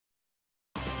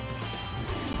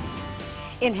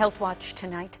In HealthWatch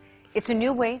tonight, it's a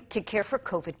new way to care for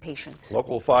COVID patients.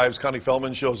 Local 5's Connie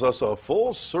Feldman shows us a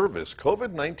full-service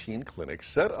COVID-19 clinic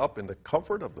set up in the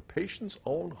comfort of the patient's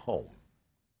own home.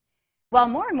 While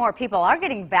more and more people are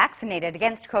getting vaccinated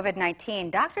against COVID-19,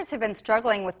 doctors have been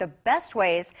struggling with the best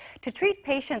ways to treat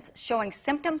patients showing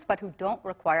symptoms but who don't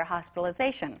require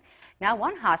hospitalization. Now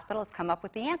one hospital has come up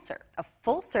with the answer, a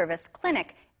full-service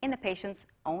clinic in the patient's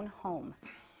own home.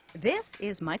 This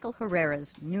is Michael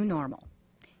Herrera's new normal.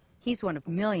 He's one of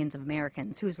millions of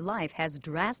Americans whose life has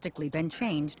drastically been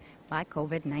changed by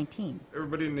COVID-19.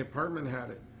 Everybody in the apartment had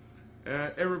it.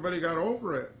 Everybody got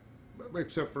over it,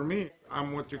 except for me.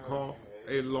 I'm what you call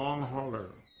a long hauler.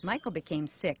 Michael became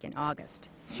sick in August.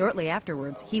 Shortly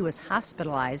afterwards, he was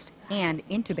hospitalized and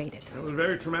intubated. It was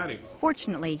very traumatic.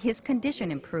 Fortunately, his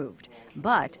condition improved,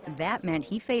 but that meant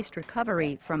he faced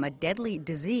recovery from a deadly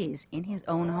disease in his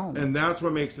own home. And that's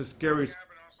what makes it scary.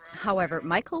 However,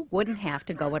 Michael wouldn't have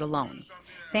to go it alone.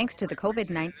 Thanks to the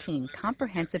COVID-19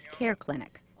 Comprehensive Care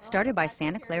Clinic, started by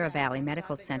Santa Clara Valley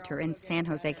Medical Center in San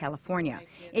Jose, California,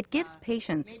 it gives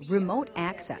patients remote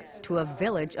access to a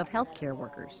village of healthcare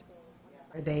workers.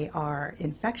 They are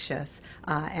infectious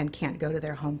and can't go to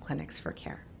their home clinics for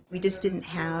care. We just didn't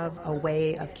have a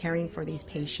way of caring for these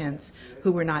patients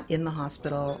who were not in the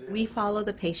hospital. We follow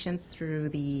the patients through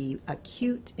the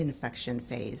acute infection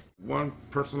phase. One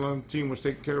person on the team was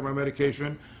taking care of my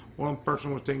medication. One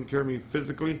person was taking care of me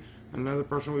physically. Another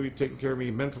person would be taking care of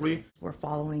me mentally. We're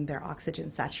following their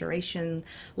oxygen saturation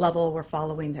level. We're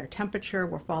following their temperature.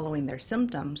 We're following their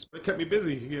symptoms. It kept me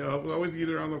busy. You know, I was always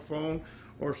either on the phone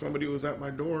or somebody was at my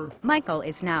door. Michael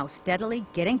is now steadily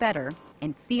getting better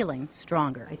and feeling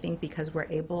stronger. I think because we're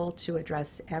able to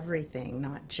address everything,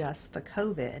 not just the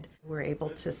COVID, we're able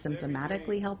to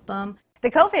symptomatically help them.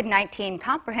 The COVID-19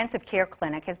 Comprehensive Care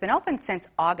Clinic has been open since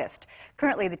August.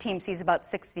 Currently, the team sees about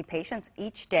 60 patients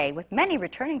each day, with many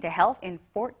returning to health in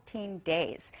 14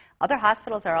 days. Other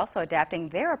hospitals are also adapting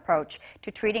their approach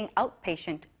to treating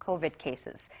outpatient COVID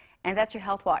cases. And that's your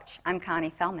Health Watch. I'm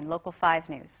Connie Feldman, Local 5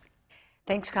 News.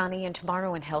 Thanks, Connie. And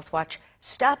tomorrow in HealthWatch,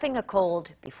 stopping a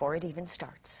cold before it even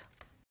starts.